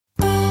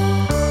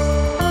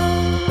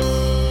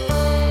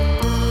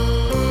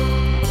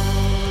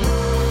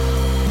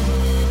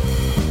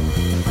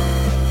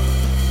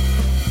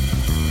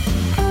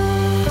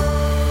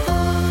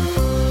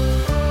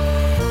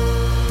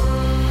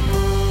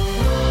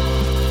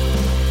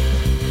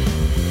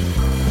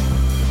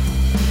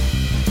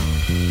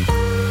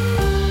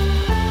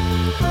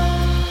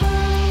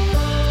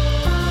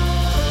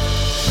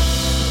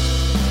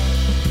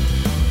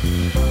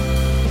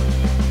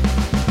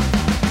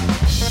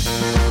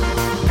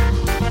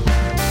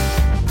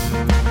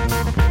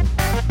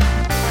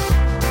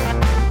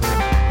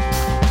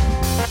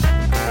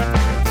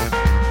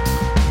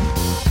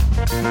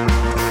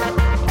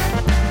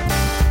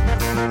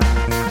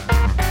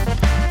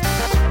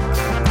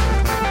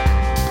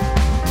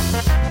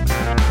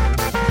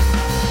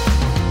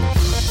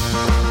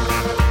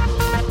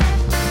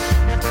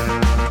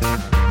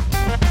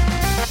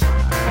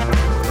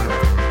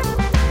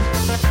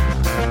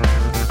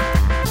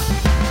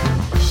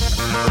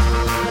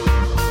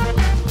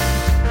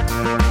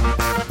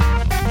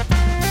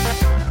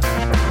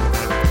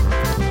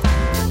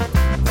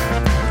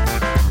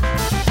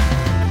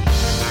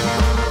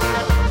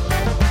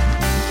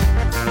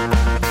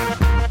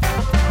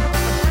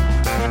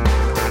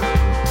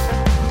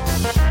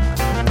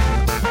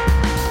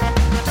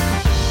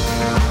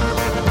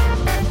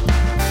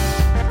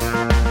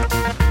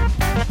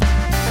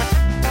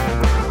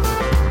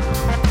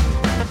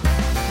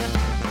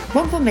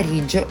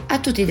pomeriggio a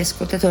tutti gli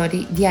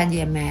ascoltatori di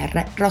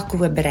ADMR Rock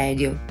Web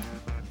Radio.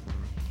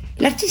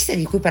 L'artista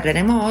di cui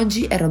parleremo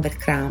oggi è Robert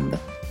Crumb,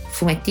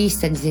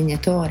 fumettista,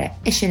 disegnatore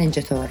e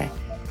sceneggiatore,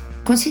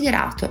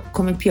 considerato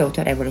come il più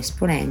autorevole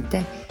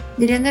esponente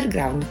degli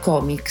underground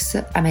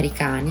comics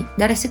americani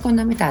dalla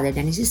seconda metà degli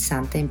anni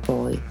 60 in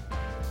poi.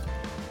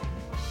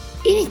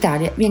 In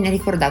Italia viene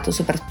ricordato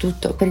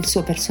soprattutto per il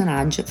suo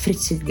personaggio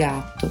Fritz il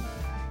gatto,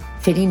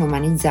 felino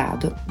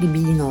umanizzato,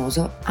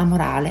 libidinoso,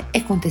 amorale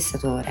e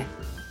contestatore.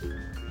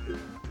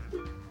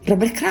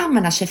 Robert Crumb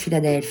nasce a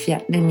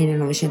Filadelfia nel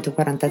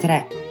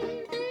 1943.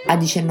 A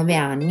 19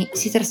 anni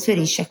si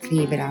trasferisce a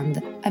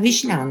Cleveland,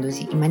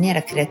 avvicinandosi in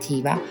maniera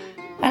creativa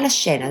alla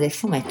scena del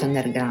fumetto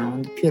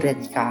underground più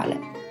radicale.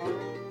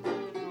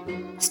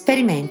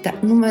 Sperimenta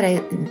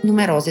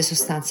numerose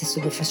sostanze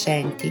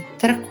stupefacenti,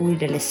 tra cui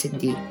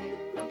l'LSD,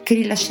 che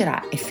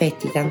rilascerà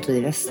effetti tanto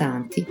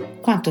devastanti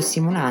quanto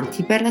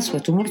stimolanti per la sua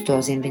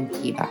tumultuosa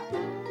inventiva.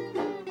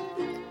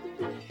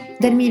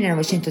 Dal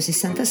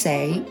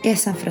 1966 è a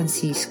San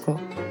Francisco,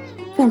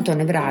 punto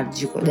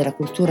nevralgico della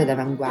cultura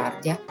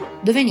d'avanguardia,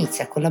 dove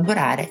inizia a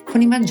collaborare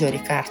con i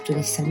maggiori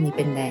cartoonist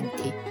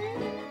indipendenti,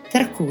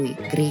 tra cui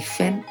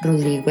Griffin,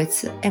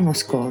 Rodriguez e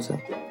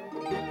Moscoso.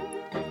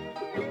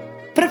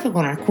 Proprio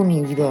con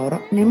alcuni di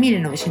loro, nel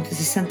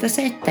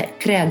 1967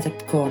 crea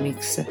Zap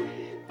Comics,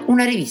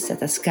 una rivista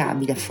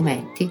tascabile a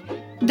fumetti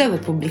dove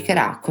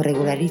pubblicherà con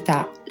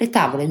regolarità le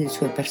tavole dei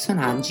suoi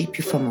personaggi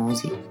più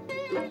famosi.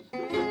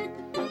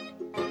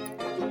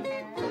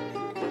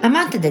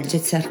 Amante del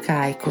jazz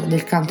arcaico,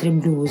 del country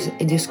blues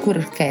e di oscure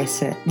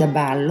orchestre da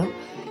ballo,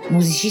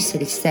 musicista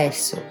di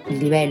stesso di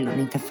livello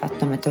niente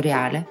affatto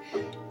amatoriale,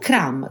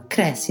 Crumb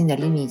crea sin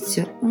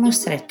dall'inizio uno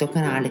stretto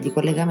canale di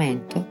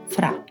collegamento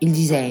fra il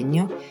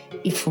disegno,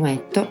 il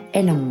fumetto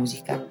e la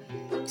musica,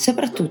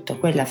 soprattutto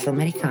quella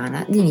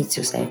afroamericana di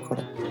inizio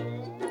secolo.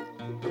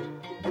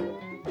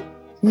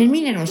 Nel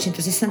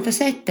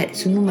 1967,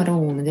 sul numero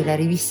 1 della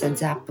rivista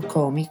Zap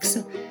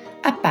Comics,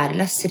 appare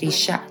la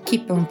striscia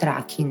Keep on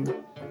Tracking.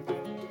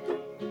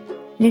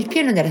 Nel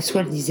pieno della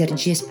sua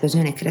disergia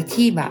esplosione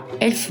creativa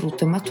è il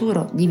frutto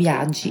maturo di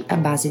viaggi a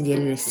base di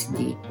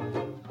LSD.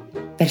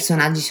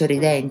 Personaggi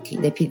sorridenti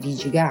dai piedi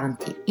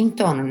giganti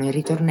intonano il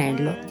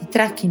ritornello di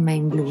Tracking My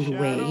Blues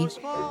Way,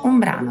 un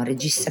brano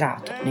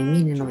registrato nel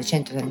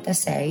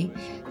 1936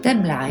 da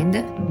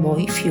Blind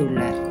Boy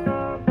Fuller.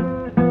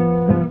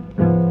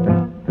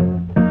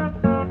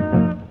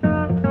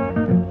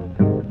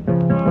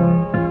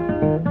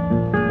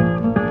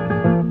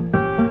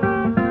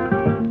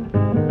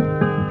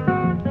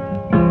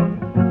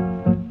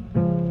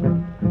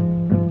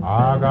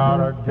 I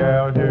got a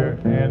gal here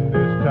in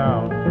this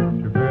town.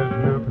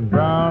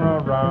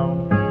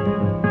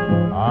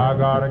 I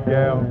got a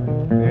gal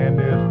in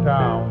this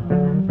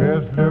town,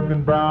 best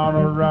looking brown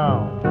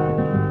around.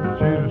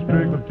 She's a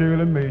strict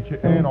till it mate, she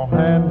ain't no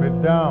hand me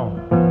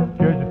down.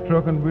 Catch you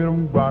truckin' with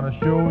 'em, gonna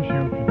shoot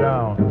you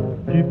down.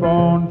 Keep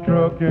on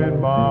truckin',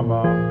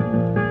 mama,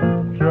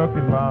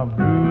 truckin' my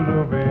blues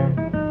away,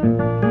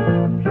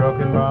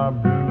 truckin' my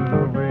blues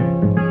away.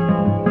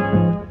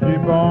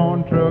 Keep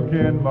on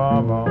truckin',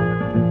 mama,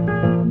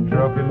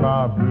 truckin'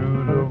 my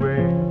blues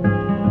away.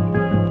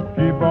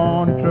 Keep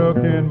on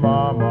truckin',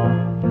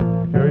 mama,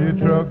 till you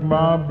truck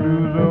my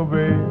blues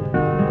away.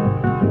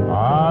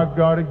 I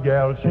got a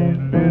gal, she's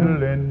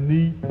little and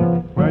neat.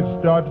 When she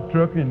starts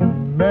truckin',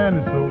 man,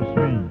 it's so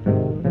sweet.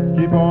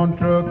 Keep on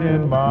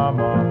truckin',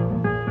 mama,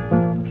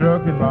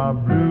 truckin' my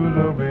blues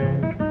away,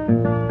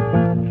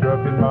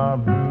 truckin' my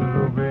blues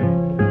away.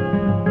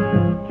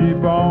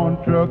 Keep on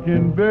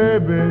truckin',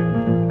 baby,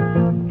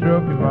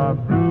 truckin' my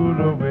blues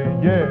away,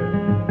 yeah.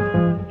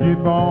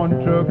 Keep on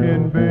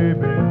truckin',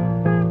 baby,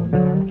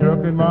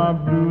 truckin' my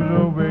blues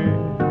away.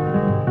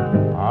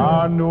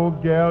 I know a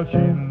gal,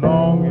 she's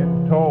long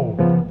and tall.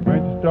 When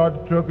she starts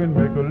truckin',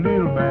 make a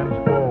little man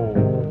squall.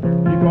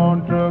 Keep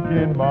on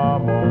truckin',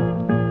 mama,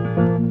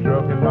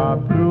 truckin' my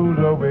blues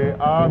away.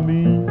 I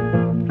mean,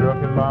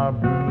 truckin' my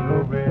blues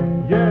away,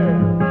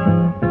 yeah.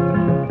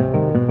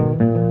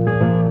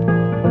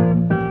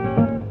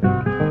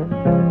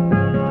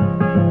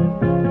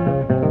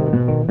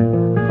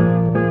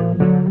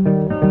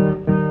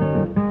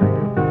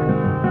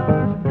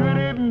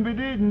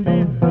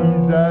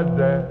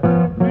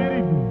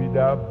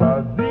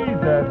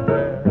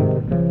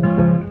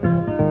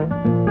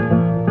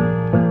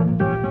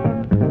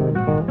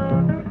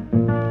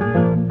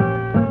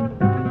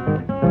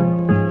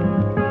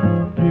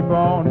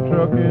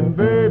 Truckin',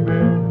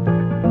 baby,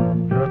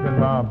 truckin'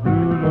 my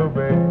blues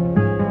away.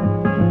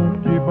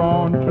 Keep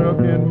on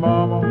truckin',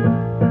 mama,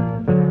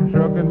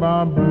 truckin'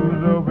 my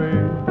blues away.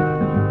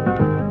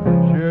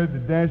 She's the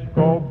dance you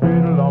call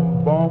Biddle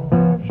Bump.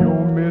 Show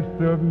me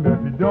something if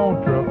you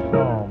don't truck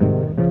some.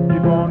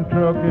 Keep on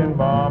truckin',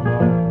 mama,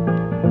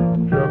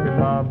 truckin'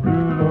 my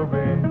blues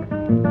away,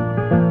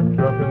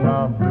 truckin'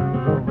 my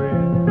blues away.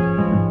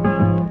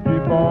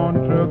 Keep on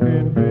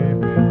truckin',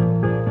 baby,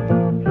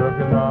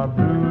 truckin' my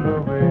blues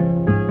away.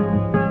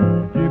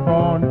 Keep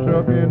on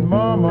truckin',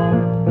 mama,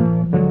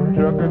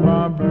 truckin'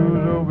 my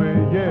blues away,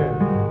 yeah.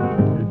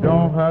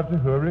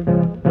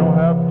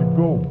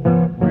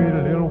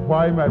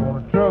 why you might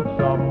want to truck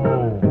some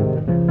more.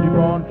 Keep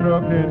on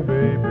trucking,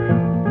 baby,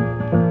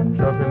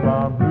 trucking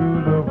my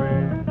blues away,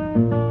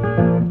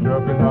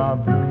 trucking my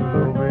blues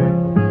away.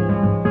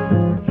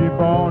 Keep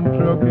on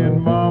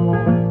trucking, mama,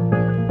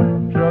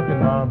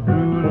 trucking my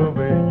blues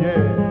away,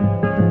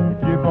 yeah.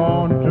 Keep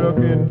on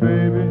trucking,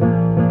 baby,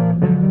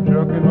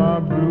 trucking my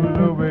blues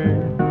away.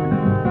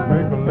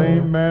 Make a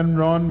lame man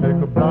run,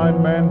 make a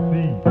blind man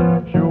see.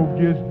 Sure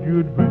gets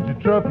good when you're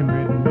trucking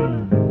with me.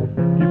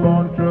 Keep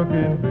on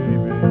trucking,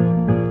 baby,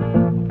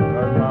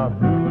 truck my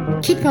blues away.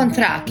 Keep on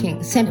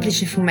Trucking,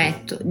 semplice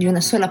fumetto di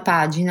una sola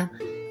pagina,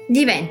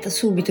 diventa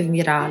subito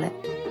virale.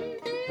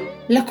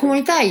 La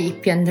comunità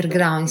hippie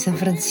underground di San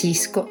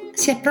Francisco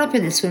si appropria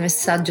del suo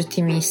messaggio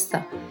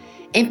ottimista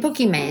e in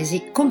pochi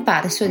mesi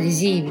compare su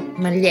adesivi,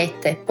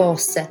 magliette e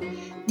poster,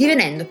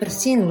 divenendo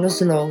persino lo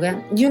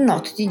slogan di un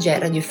noto DJ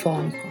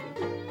radiofonico.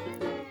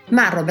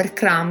 Ma a Robert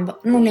Crumb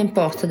nulla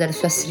importa della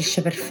sua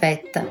striscia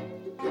perfetta.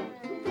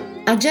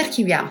 Ha già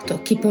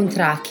archiviato Keep on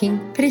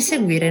Trucking per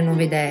inseguire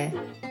nuove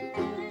idee.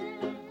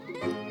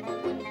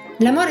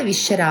 L'amore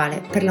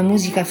viscerale per la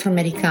musica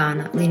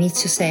afroamericana di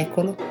inizio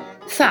secolo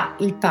fa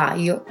il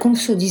paio con il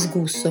suo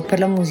disgusto per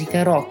la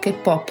musica rock e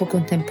pop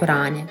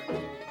contemporanea.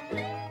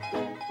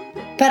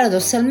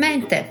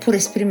 Paradossalmente, pur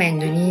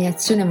esprimendo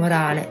indignazione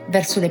morale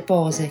verso le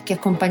pose che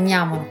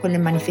accompagnavano quelle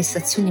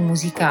manifestazioni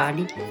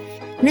musicali,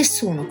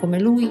 nessuno come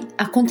lui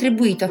ha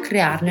contribuito a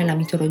crearne la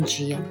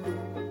mitologia.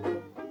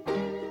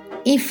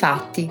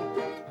 Infatti,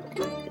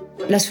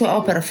 la sua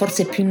opera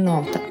forse più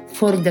nota,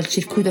 fuori dal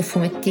circuito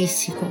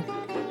fumettistico,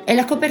 è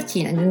la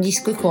copertina di un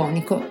disco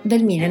iconico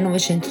del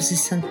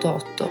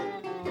 1968,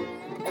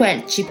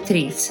 quel Cheap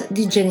Thrills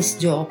di Janis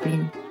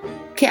Joplin,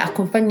 che ha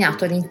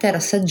accompagnato l'intera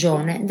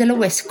stagione della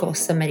West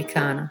Coast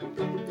americana.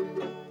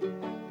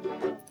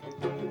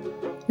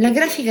 La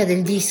grafica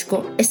del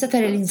disco è stata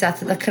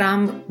realizzata da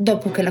Crumb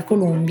dopo che la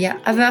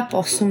Columbia aveva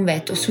posto un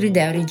veto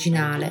sull'idea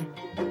originale,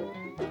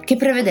 che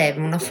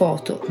prevedeva una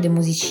foto dei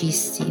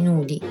musicisti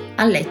nudi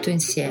a letto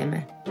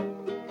insieme.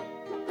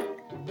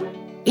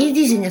 Il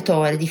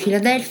disegnatore di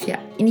Philadelphia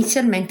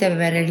inizialmente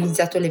aveva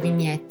realizzato le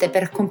vignette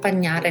per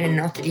accompagnare le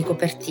note di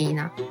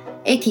copertina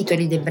e i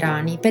titoli dei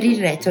brani per il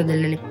retro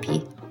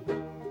dell'LP,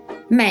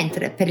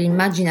 mentre per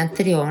l'immagine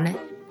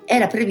anteriore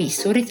era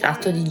previsto un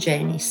ritratto di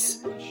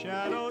Janis.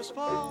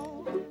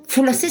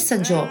 Fu la stessa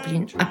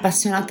Joplin,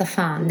 appassionata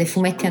fan dei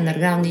fumetti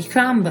underground di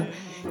Crumb,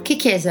 che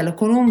chiese alla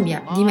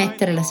Columbia di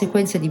mettere la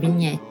sequenza di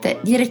vignette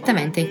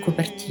direttamente in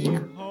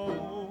copertina.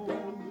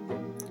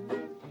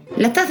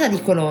 La tata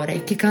di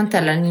colore che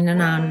canta la ninna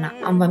nanna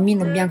a un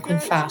bambino bianco in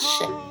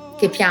fasce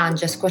che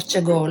piange a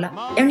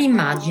squarciagola è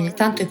un'immagine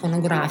tanto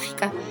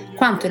iconografica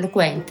quanto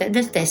eloquente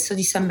del testo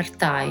di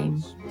Summertime,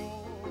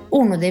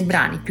 uno dei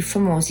brani più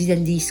famosi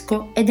del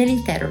disco e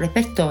dell'intero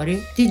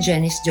repertorio di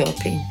Janis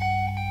Joplin.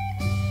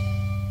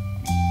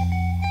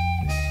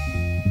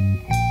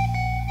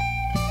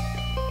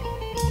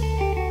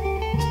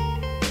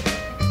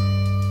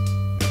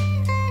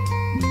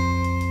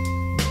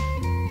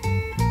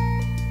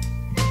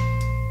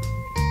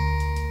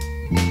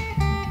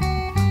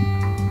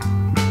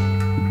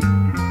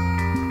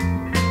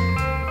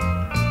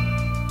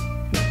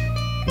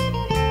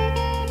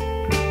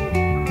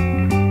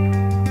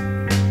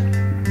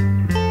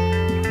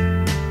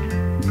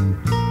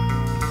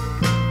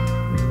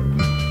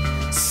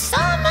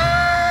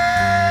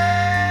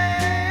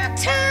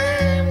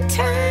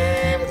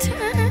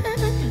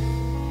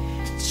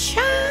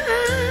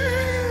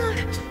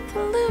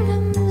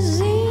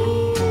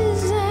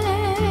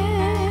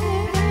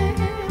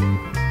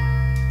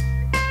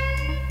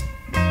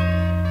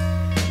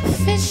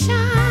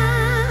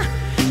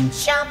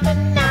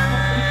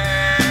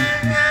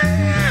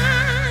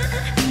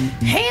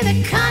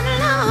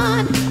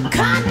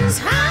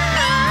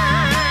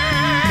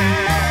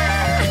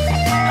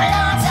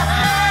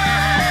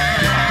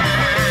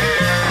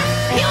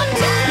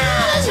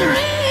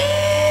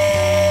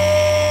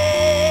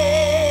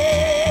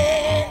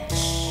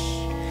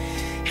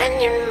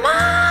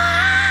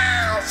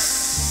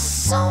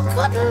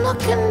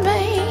 Looking,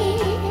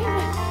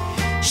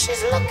 babe,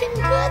 she's looking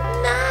good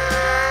now.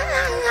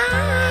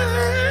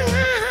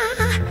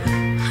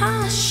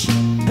 Hush,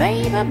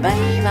 baby,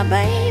 baby,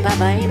 baby,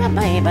 baby,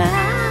 baby.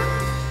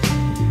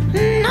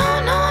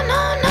 No, no,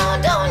 no, no,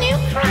 don't you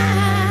cry.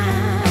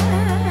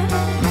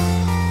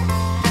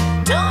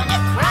 Don't you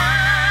cry.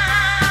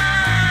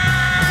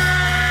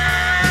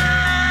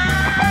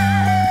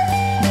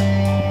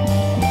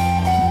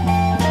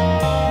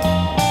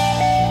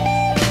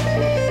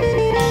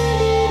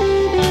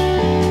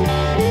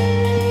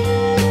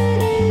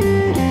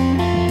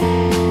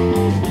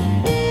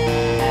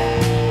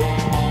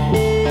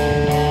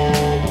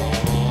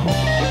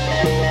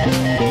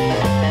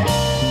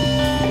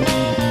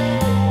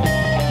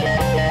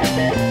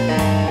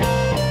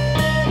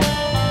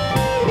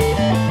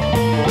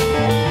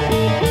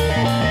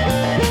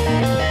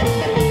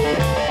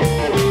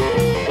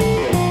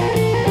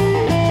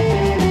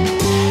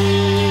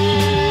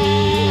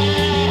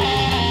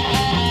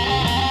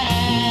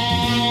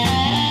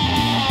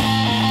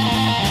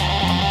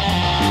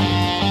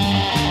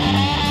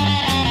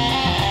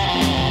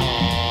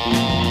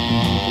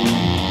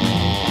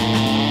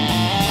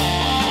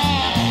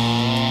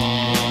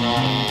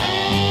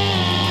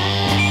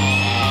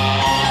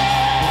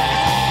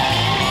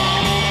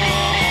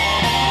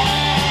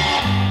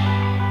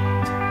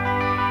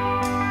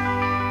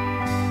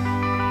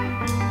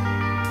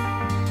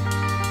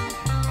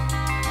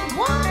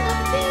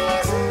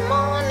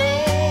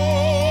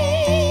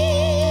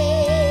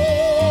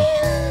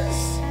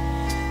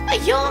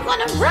 you're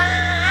gonna rise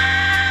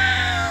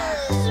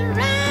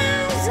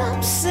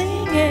up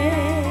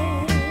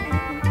singing.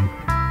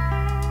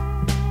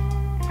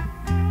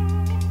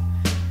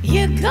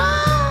 You're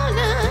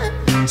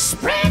gonna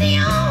spread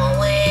your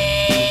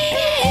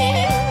wings,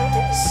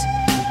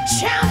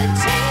 shout and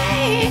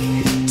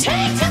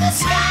take to the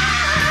sky.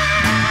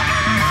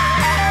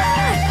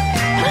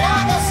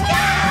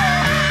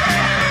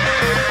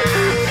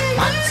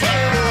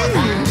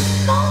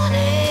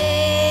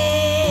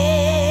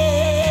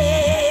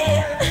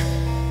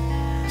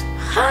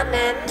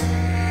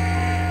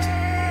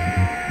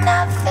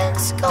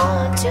 Nothing's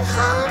going to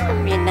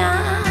harm you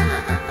now.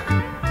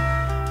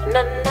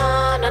 Na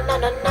na na na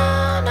na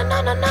na na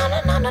na na na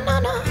na na na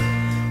na.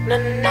 Na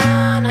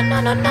na na na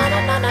na na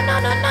na na na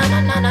na na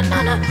na na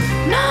na na.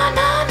 Na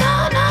na na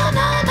na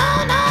na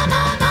na na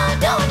na na.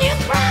 Don't you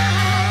cry.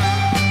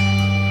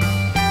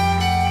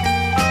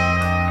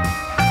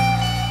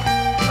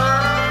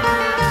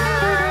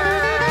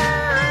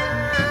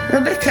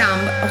 Robert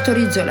Crumb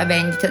autorizzò la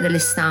vendita delle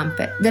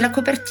stampe della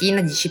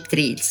copertina di Cheap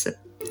Thrills,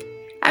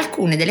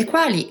 alcune delle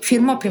quali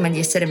firmò prima di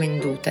essere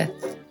vendute.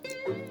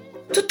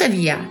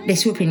 Tuttavia, le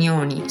sue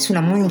opinioni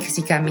sulla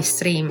musica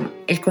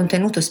mainstream e il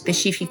contenuto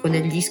specifico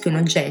del disco in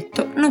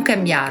oggetto non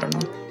cambiarono,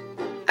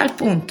 al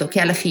punto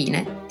che alla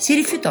fine si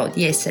rifiutò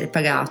di essere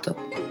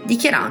pagato,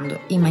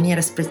 dichiarando in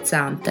maniera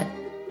sprezzante: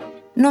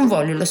 «Non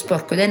voglio lo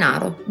sporco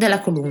denaro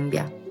della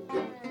Columbia».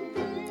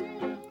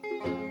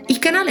 Il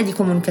canale di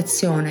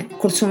comunicazione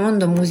col suo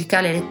mondo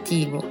musicale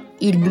elettivo,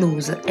 il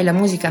blues e la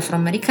musica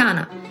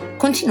afroamericana,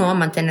 continuò a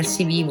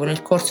mantenersi vivo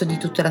nel corso di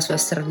tutta la sua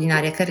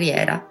straordinaria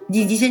carriera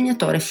di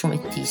disegnatore e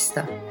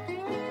fumettista.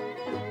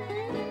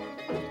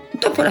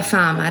 Dopo la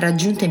fama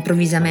raggiunta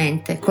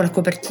improvvisamente con la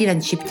copertina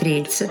di Cheap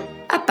Thrills,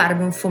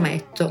 apparve un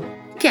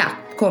fumetto che ha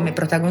come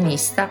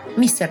protagonista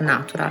Mr.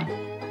 Natural,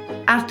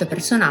 altro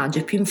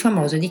personaggio più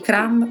famoso di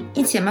Crumb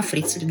insieme a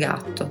Fritz il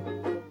gatto.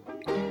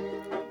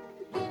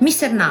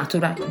 Mr.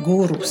 Natural,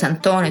 guru,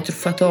 santone,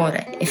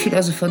 truffatore e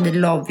filosofo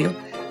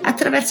dell'ovvio,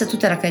 attraversa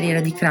tutta la carriera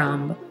di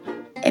Crumb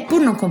e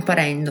pur non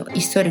comparendo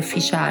in storie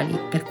ufficiali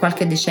per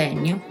qualche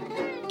decennio,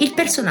 il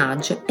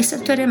personaggio è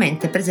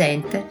saltuariamente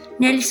presente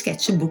negli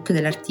sketchbook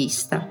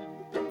dell'artista.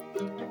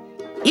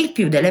 Il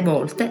più delle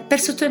volte per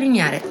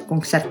sottolineare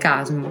con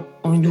sarcasmo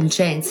o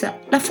indulgenza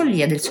la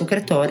follia del suo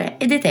creatore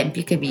e dei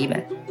tempi che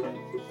vive.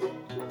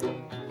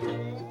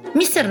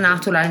 Mr.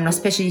 Natural è una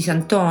specie di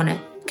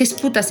santone che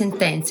sputa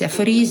sentenze e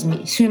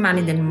aforismi sui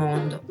mali del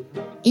mondo,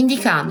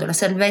 indicando la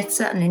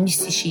salvezza nel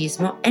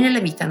misticismo e nella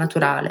vita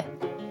naturale.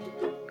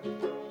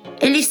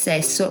 Egli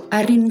stesso ha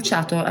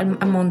rinunciato al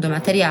mondo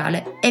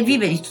materiale e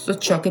vive di tutto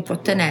ciò che può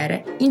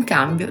ottenere in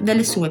cambio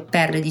delle sue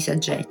perle di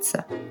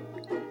saggezza.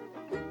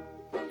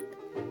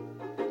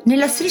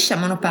 Nella striscia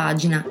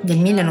monopagina del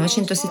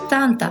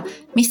 1970,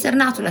 Mr.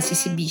 Natural si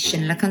esibisce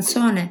nella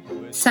canzone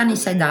Sunny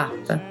Side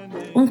Up,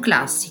 un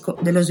classico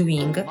dello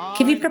swing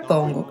che vi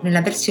propongo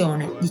nella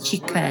versione di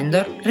Chick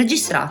Endor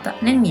registrata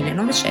nel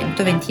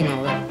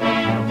 1929.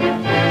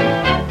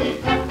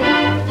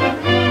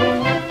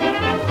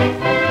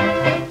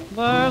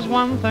 There's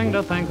one thing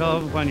to think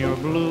of when you're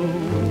blue.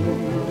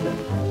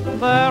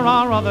 There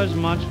are others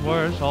much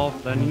worse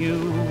off than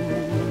you.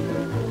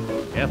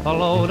 If a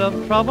load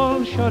of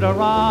trouble should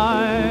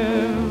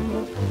arrive,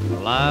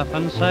 laugh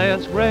and say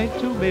it's great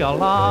to be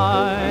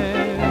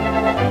alive.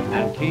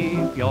 And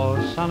keep your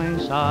sunny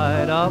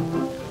side up,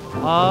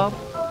 up,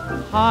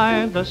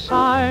 hide the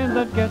side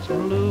that gets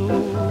blue.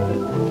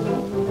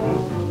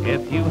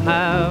 If you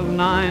have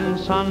 9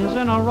 suns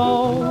in a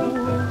row,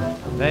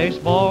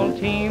 baseball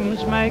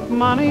teams make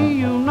money,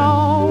 you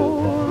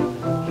know.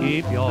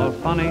 Keep your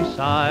funny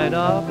side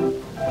up,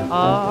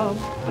 up,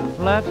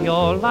 let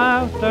your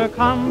laughter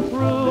come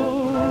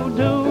through.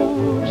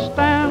 Do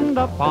stand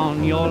up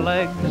on your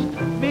legs,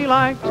 be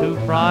like 2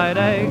 fried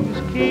eggs.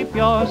 Keep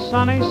your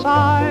sunny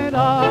side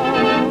up.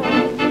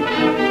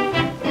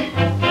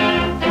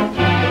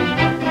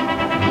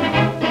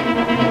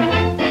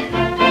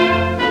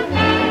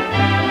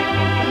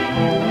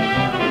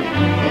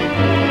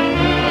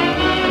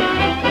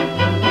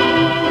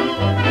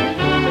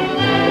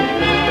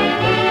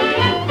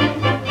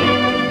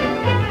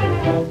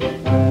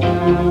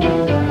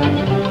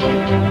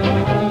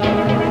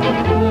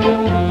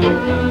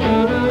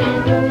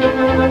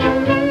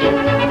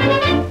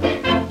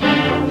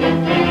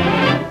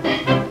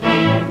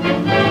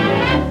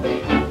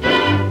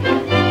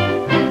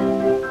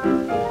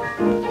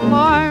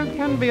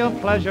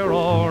 Pleasure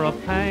or a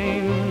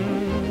pain,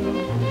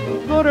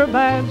 good or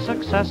bad,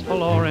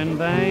 successful or in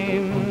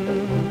vain.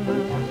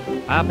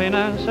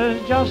 Happiness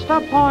is just a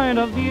point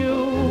of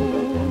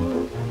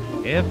view.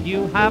 If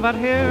you have it,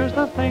 here's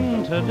the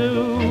thing to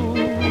do.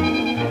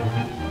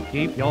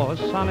 Keep your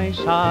sunny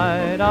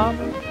side up,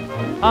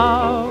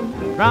 up,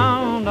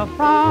 drown a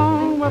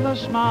frown with a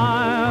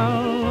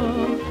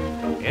smile.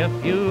 If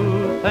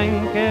you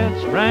think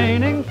it's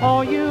raining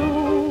for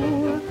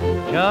you,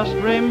 just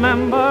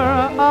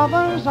remember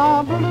others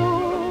are blue.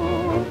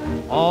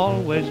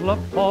 Always look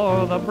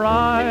for the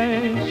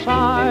bright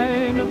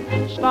side.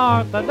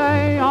 start the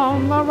day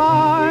on the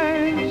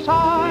right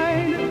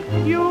side.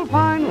 You'll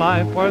find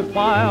life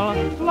worthwhile,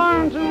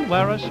 learn to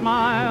wear a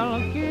smile.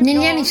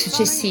 Negli anni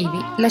successivi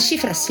la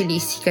cifra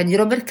stilistica di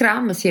Robert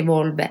Crumb si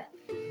evolve,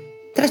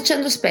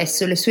 tracciando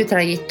spesso le sue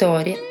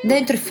traiettorie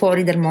dentro e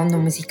fuori dal mondo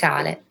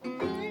musicale.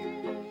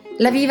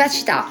 La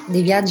vivacità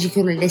dei viaggi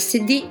con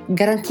l'LSD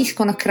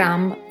garantiscono a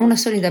Crumb una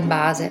solida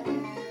base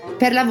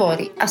per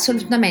lavori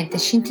assolutamente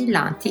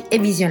scintillanti e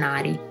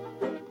visionari.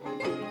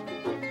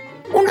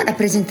 Una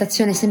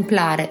rappresentazione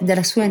esemplare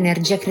della sua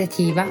energia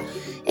creativa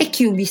è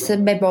Cubist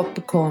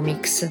Bebop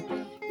Comics,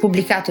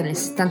 pubblicato nel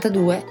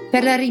 1972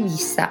 per la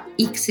rivista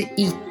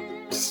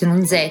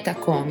XYZ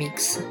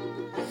Comics.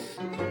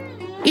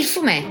 Il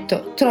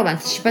fumetto trova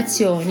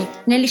anticipazioni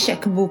negli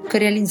checkbook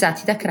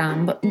realizzati da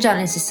Crumb già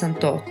nel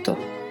 1968.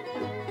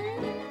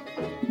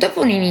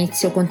 Dopo un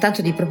inizio con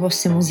tanto di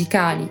proposte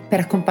musicali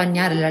per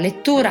accompagnare la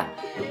lettura,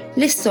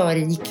 le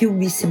storie di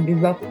Cubist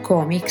Bebop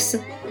Comics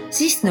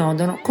si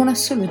snodano con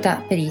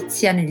assoluta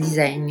perizia nel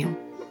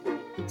disegno,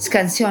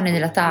 scansione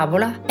della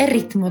tavola e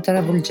ritmo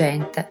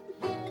travolgente,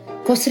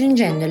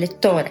 costringendo il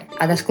lettore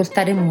ad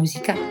ascoltare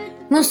musica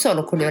non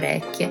solo con le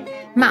orecchie,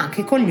 ma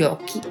anche con gli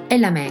occhi e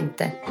la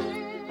mente.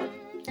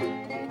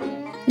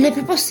 Le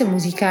proposte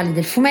musicali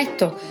del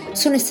fumetto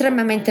sono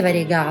estremamente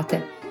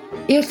variegate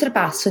e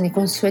oltrepassano i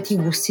consueti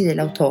gusti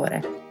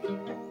dell'autore.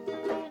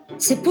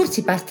 Seppur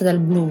si parte dal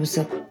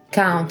blues,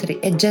 country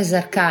e jazz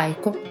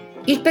arcaico,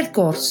 il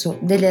percorso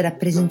delle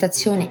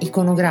rappresentazioni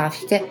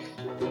iconografiche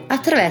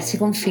attraversa i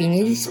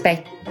confini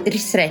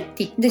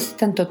ristretti dei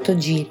 78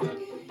 giri,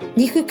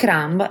 di cui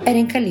Crumb era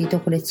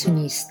incallito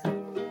collezionista.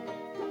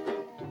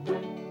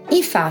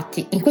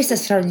 Infatti, in questa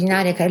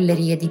straordinaria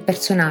galleria di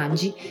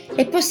personaggi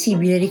è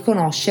possibile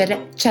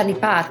riconoscere Charlie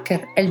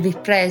Parker, Elvis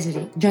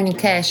Presley, Johnny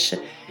Cash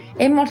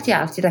e molti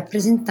altri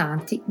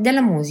rappresentanti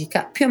della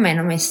musica più o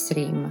meno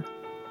mainstream.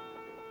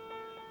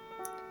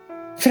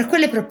 Fra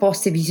quelle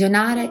proposte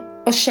visionarie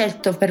ho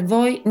scelto per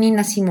voi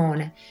Nina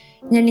Simone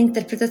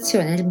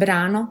nell'interpretazione del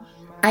brano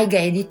I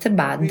Get It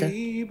Bad.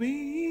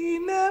 Baby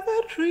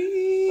never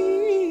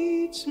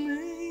treats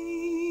me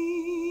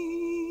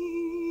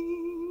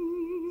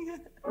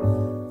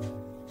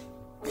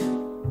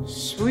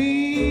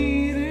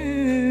sweet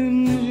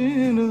and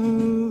gentle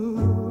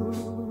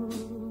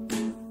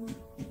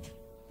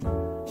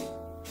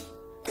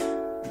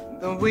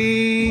the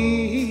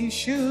way he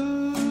should.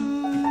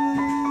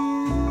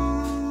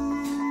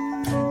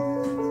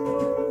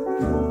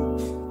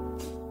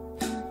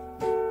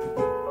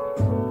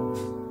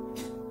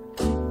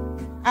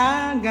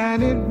 I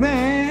got it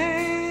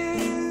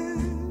bad,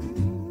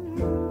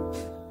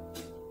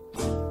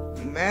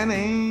 that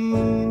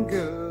ain't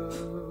good.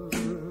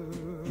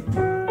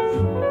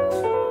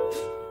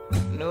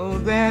 No,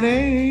 that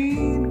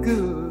ain't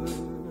good.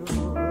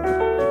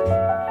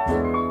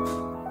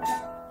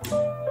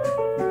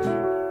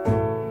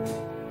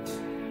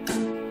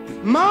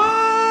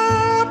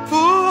 My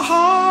poor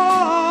heart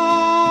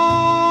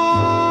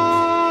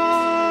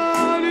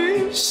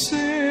is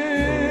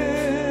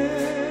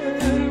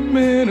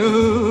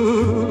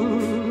sentimental.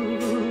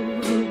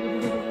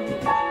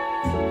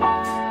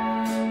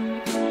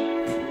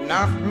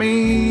 Not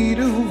made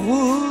of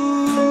wood.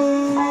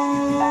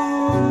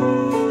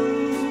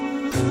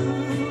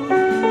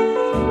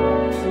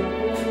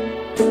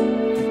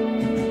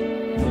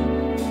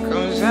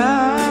 Cause I've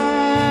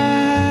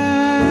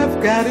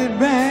got it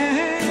bad,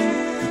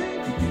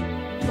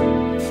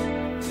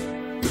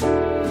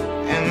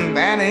 and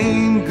that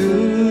ain't good.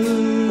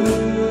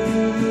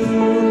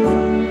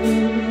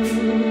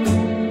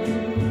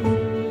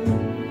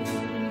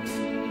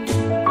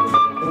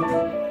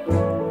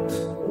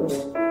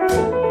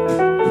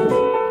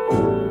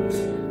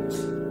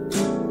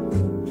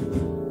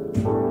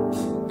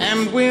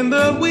 And when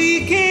the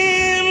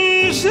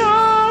weekend's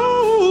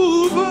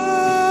over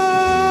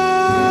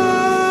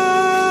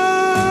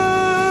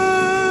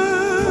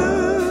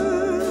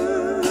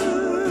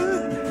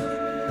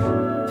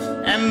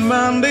and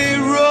Monday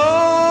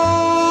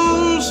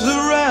rolls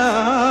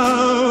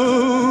around,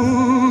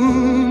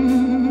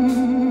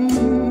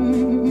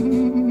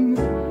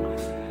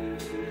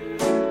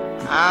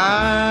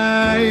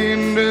 I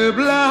end up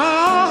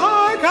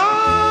like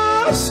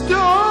a stone,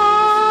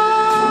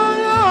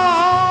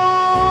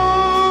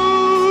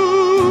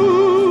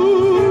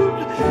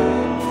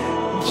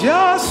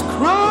 just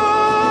crying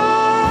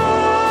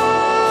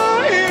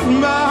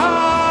my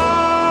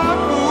heart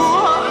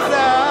out.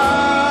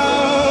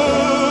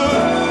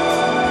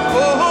 Oh,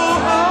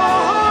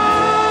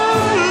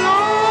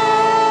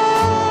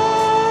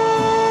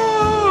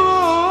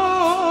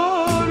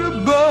 Lord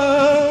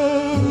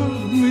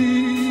above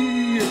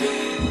me,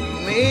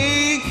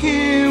 make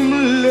him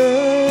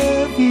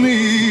love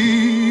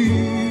me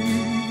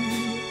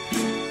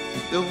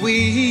the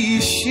way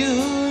he should,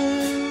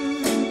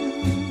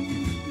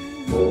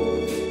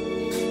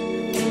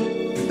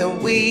 the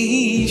way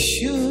he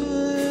should,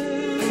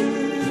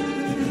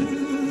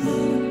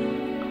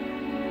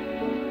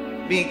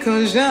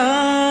 because I've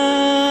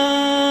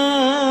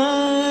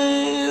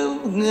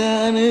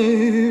got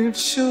it it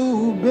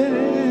so bad,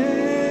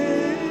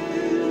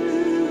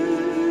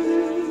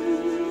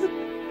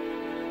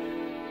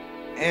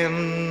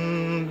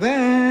 and that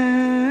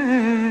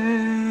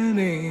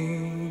ain't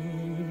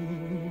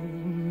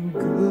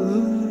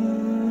good.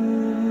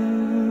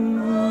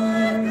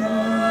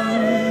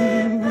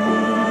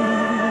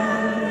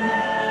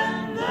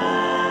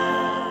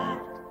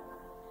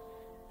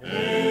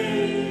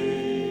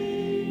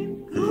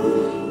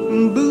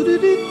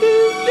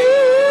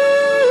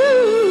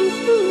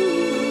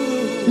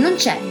 Non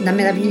c'è da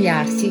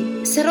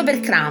meravigliarsi se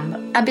Robert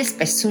Crumb abbia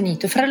spesso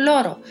unito fra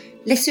loro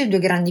le sue due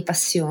grandi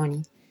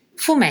passioni,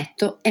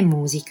 fumetto e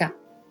musica.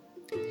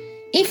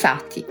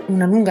 Infatti,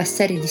 una lunga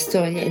serie di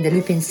storie da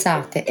lui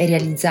pensate e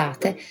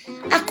realizzate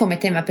ha come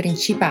tema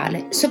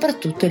principale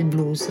soprattutto il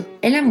blues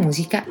e la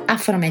musica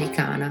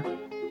afroamericana.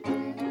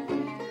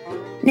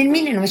 Nel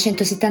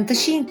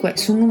 1975,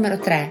 sul numero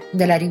 3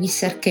 della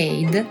rivista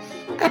Arcade,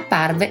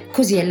 apparve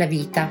Così è la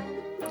vita,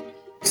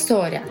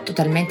 storia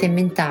totalmente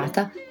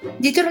inventata,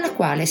 dietro la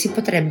quale si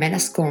potrebbe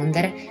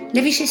nascondere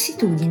le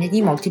vicissitudini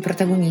di molti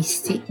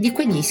protagonisti di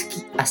quei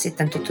dischi a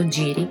 78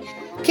 giri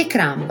che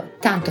Crumb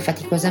tanto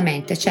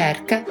faticosamente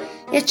cerca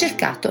e ha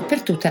cercato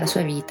per tutta la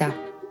sua vita.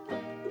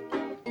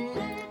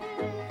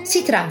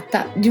 Si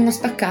tratta di uno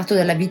spaccato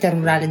della vita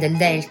rurale del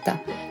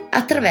Delta,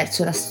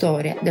 attraverso la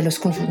storia dello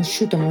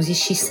sconosciuto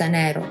musicista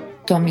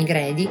nero Tommy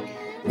Grady,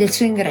 del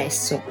suo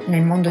ingresso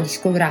nel mondo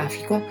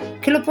discografico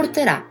che lo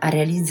porterà a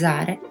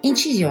realizzare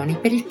incisioni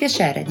per il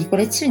piacere di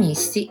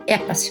collezionisti e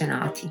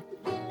appassionati.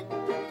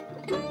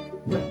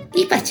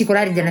 I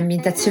particolari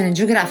dell'ambientazione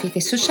geografica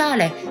e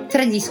sociale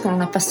tradiscono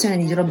una passione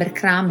di Robert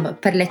Crumb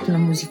per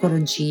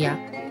l'etnomusicologia,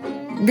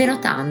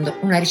 denotando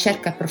una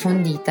ricerca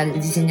approfondita del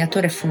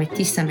disegnatore e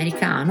fumettista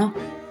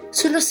americano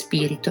sullo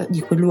spirito di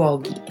quei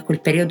luoghi e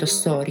quel periodo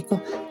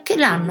storico che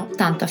l'hanno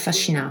tanto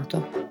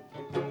affascinato.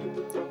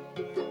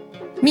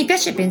 Mi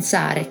piace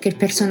pensare che il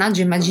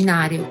personaggio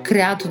immaginario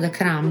creato da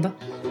Crumb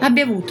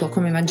abbia avuto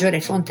come maggiore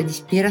fonte di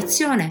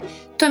ispirazione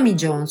Tommy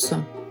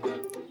Johnson,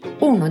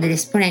 uno degli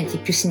esponenti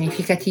più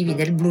significativi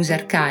del blues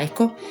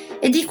arcaico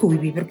e di cui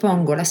vi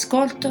propongo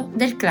l'ascolto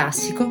del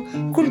classico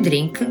Cool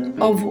Drink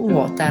of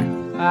Water.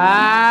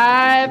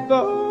 I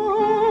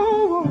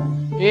bought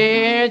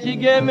and she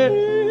gave me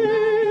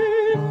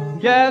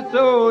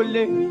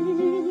gasoline.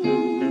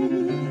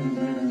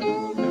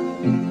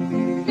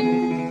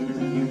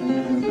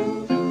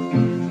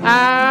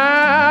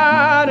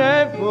 I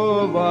done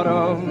for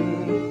bottom,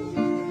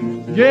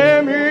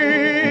 give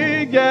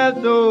me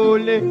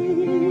gasoline.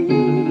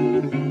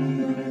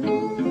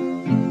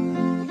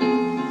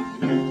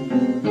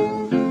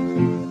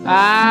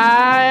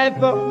 I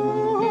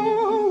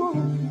bought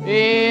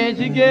and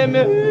she gave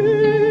me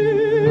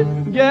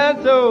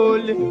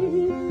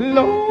gasoline.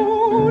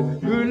 Lord,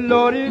 good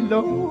Lordy,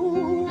 Lord.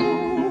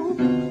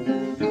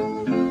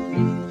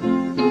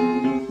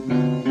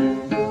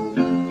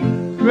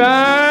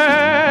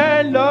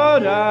 Right,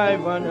 Lord, I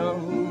wonder,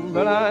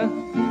 but I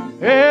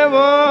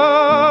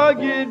ever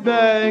get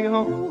back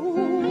home.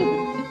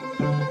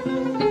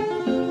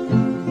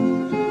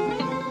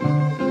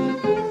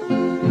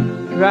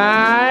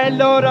 Right,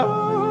 Lord, I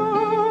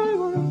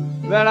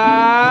wonder, but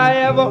I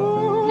ever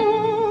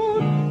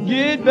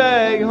get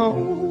back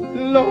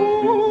home.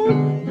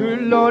 Lord,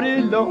 good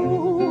Lordy,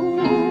 Lord.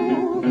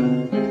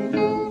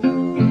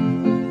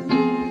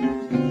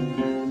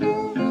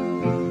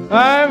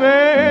 I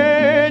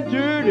went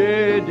to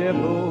the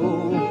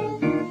depot,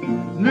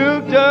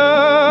 looked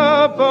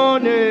up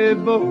on the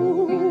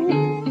boat.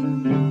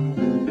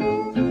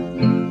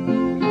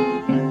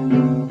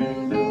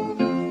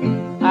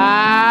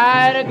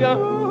 I'd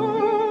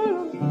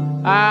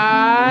gone,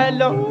 I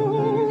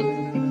lost,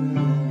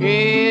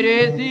 it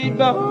is the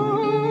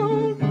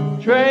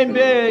bound, train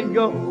bed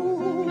go.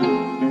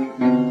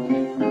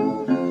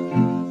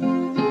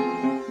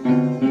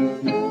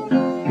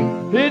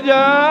 It's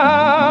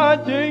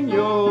dodging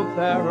your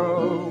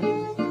barrel,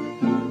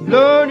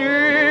 blow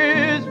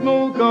the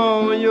smoke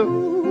on you.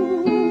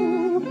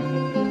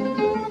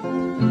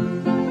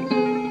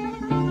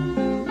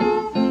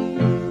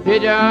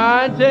 It's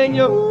dodging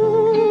your,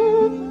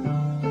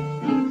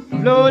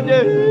 blow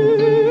the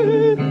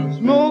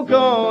smoke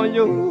on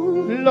you,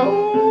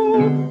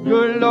 Lord,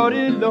 good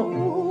Lordy, Lord.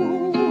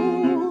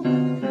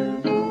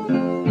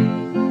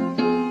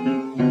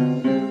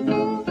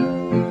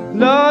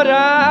 Lord,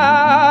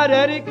 I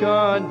had a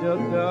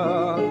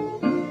conductor,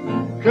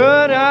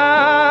 could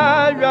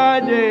I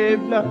ride a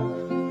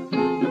blind?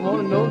 You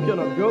wanna know, can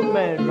a good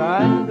man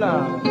ride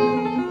blind?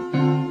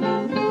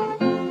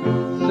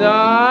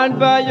 Son,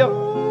 buy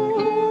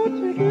your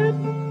ticket,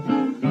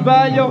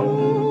 buy your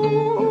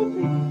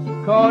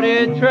ticket, caught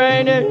a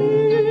train,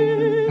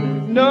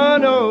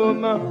 none of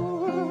mine.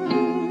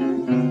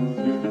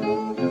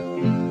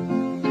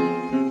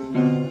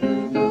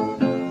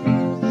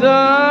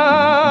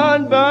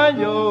 Son, buy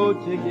your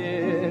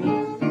ticket,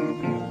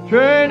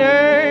 train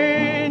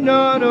ain't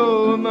none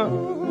of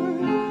mine.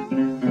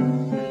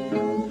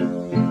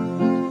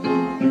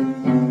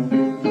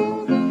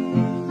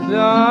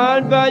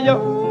 Son, buy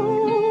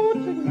your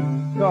ticket,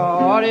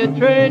 Lordy,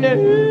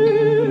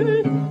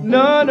 training,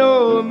 none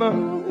of my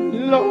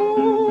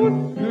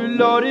Lord,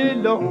 Lordy,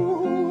 Lord.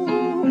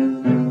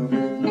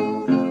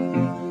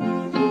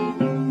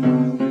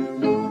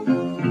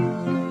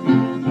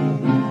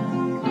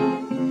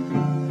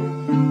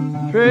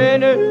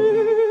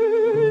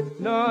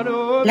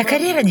 La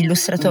carriera di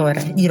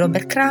illustratore di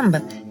Robert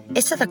Crumb è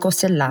stata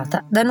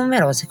costellata da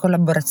numerose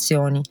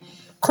collaborazioni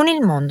con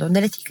il mondo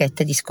delle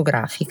etichette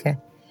discografiche.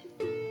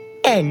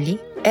 Egli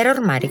era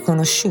ormai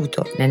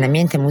riconosciuto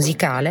nell'ambiente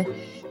musicale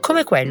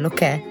come quello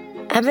che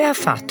aveva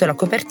fatto la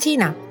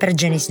copertina per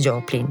Janis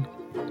Joplin.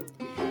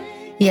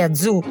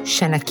 Yazoo,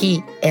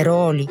 Shanaki e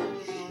Roli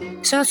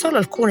sono solo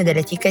alcune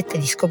delle etichette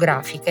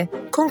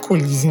discografiche con cui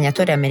il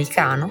disegnatore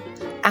americano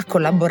ha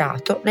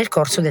collaborato nel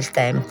corso del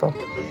tempo,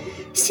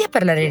 sia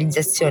per la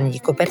realizzazione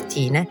di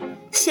copertine,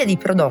 sia di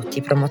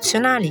prodotti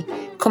promozionali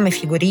come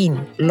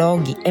figurini,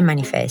 loghi e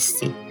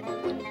manifesti.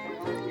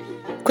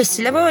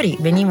 Questi lavori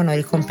venivano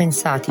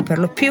ricompensati per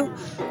lo più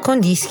con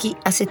dischi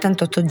a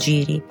 78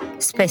 giri,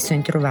 spesso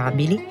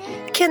introvabili,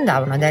 che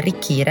andavano ad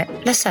arricchire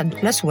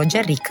la sua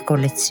già ricca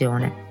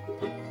collezione.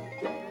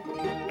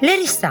 Le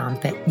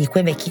ristampe di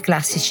quei vecchi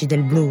classici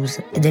del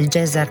blues e del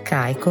jazz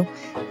arcaico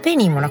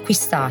venivano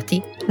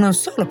acquistati non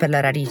solo per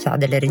la rarità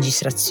delle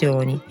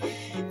registrazioni,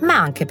 ma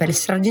anche per le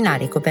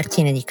straordinarie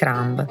copertine di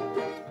Crumb,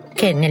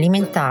 che ne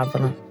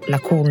alimentavano la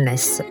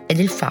coolness ed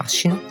il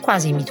fascino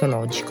quasi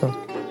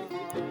mitologico.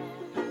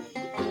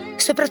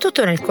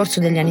 Soprattutto nel corso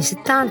degli anni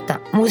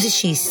 70,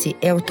 musicisti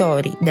e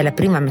autori della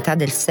prima metà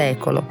del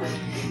secolo,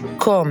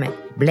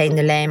 come Blind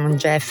Lemon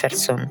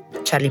Jefferson,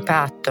 Charlie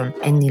Patton,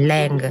 Annie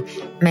Lang,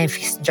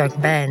 Memphis Jug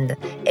Band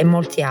e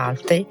molti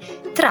altri,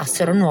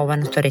 trassero nuova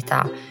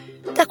notorietà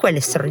da quelle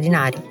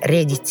straordinarie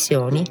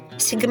riedizioni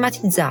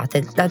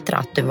stigmatizzate dal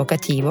tratto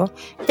evocativo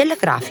della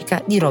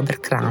grafica di Robert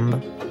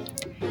Crumb.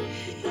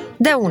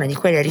 Da una di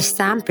quelle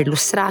ristampe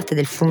illustrate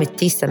del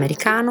fumettista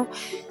americano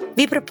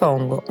vi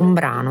propongo un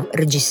brano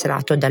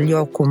registrato dagli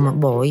Oakum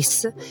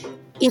Boys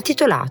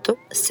intitolato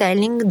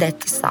Selling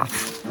That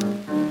Stuff.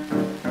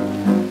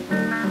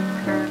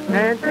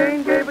 And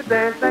Jane gave a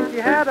dance and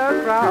she had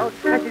a crowd,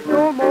 and she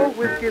sold more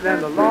whiskey than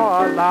the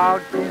law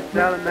allowed. She's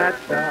selling that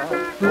stuff,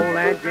 old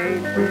Aunt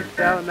Jane, she's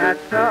selling that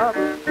stuff,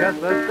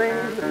 just the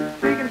same.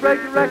 She can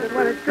break the record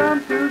when it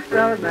comes to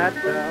selling that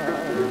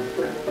stuff.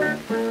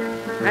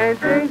 And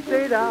Jane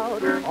stayed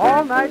out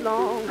all night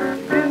long,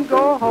 didn't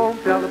go home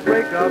till the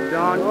break of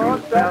dawn. Oh,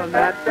 selling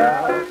that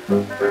stuff,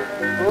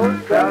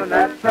 oh, selling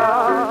that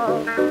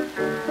stuff.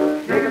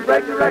 She can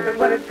break the record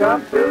when it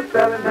comes to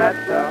selling that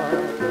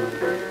stuff.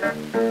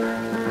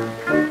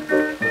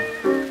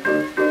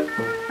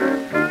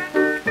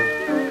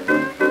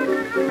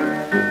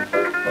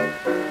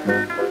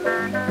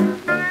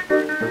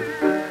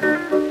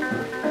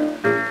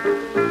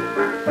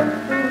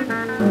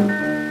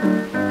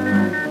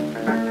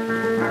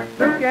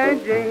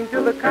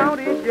 The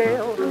county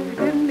jail, she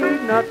didn't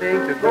need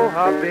nothing to go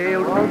her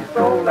bail. She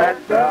stole that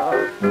stuff,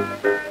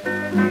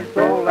 she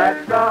stole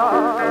that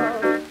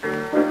stuff.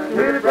 She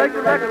really break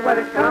the record when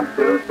it comes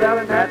to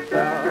selling that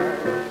stuff.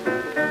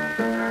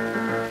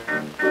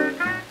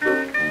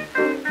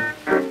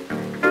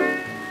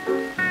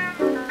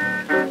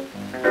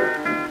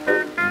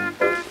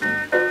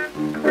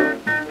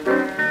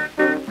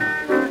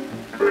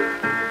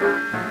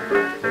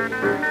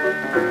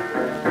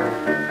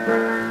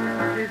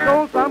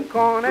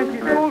 Corn and she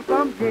sold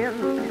some gin.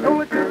 She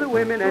sold it to the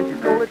women and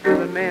she sold it to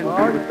the men.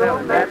 Oh, she was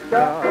selling that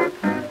stuff.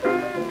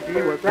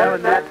 She was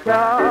selling that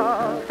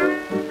stuff.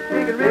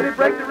 She can really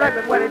break the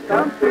record when it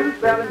comes to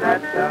selling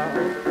that stuff.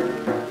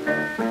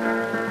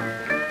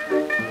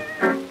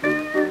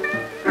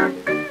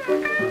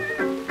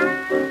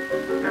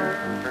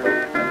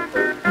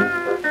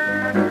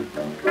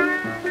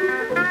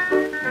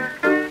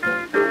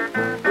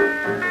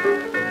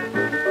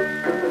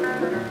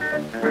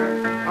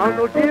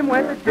 Uncle Jim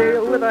went to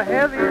jail with a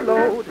heavy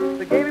load.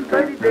 They gave him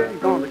 30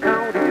 days on the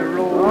county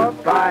road. Oh,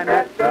 buying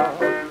that stuff,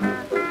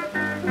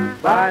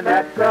 buying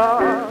that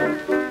stuff.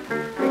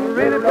 He can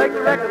really break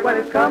the record when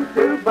it comes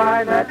to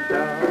buying that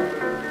stuff.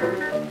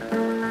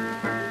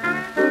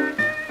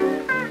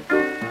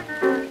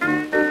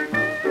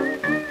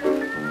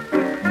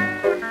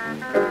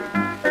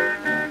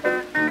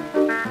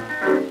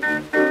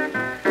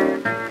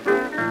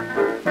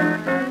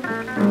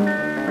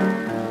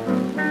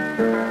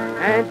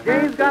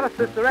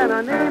 Sister and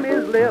her name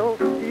is Lil.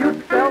 She used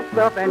to sell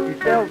stuff and she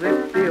sells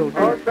it still.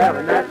 She's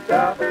selling that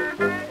stuff.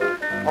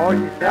 Oh,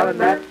 she's selling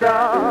that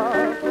stuff.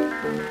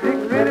 She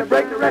can really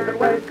break the record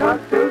when it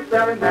comes to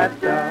selling that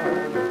stuff.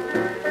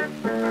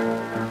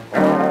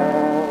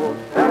 Oh,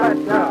 sell that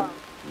stuff.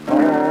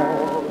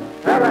 Oh,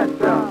 sell that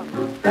stuff.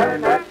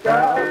 Selling that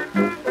stuff.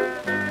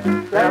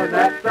 Selling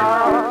that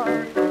stuff.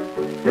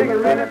 She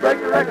can really break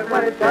the record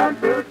when it comes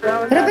to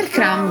selling that stuff. Robert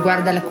Crumb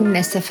guarda la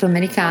coolness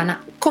afroamericana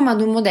come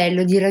ad un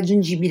modello di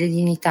irraggiungibile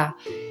dignità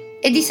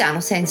e di sano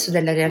senso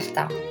della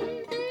realtà.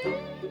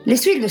 Le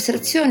sue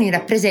illustrazioni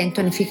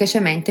rappresentano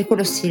efficacemente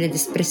quello stile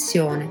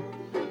d'espressione.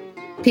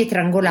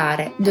 pietra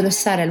angolare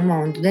dell'ossare al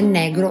mondo del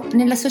negro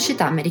nella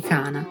società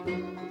americana.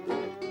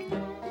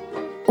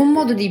 Un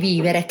modo di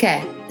vivere che,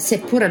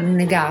 seppur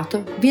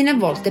annegato, viene a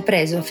volte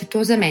preso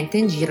affettuosamente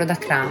in giro da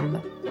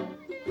Crumb.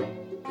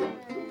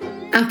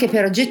 Anche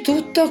per oggi è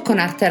tutto con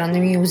Art on the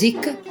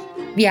Music.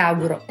 Vi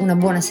auguro una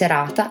buona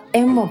serata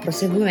e un buon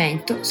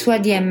proseguimento su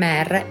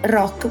ADMR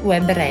Rock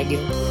Web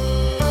Radio.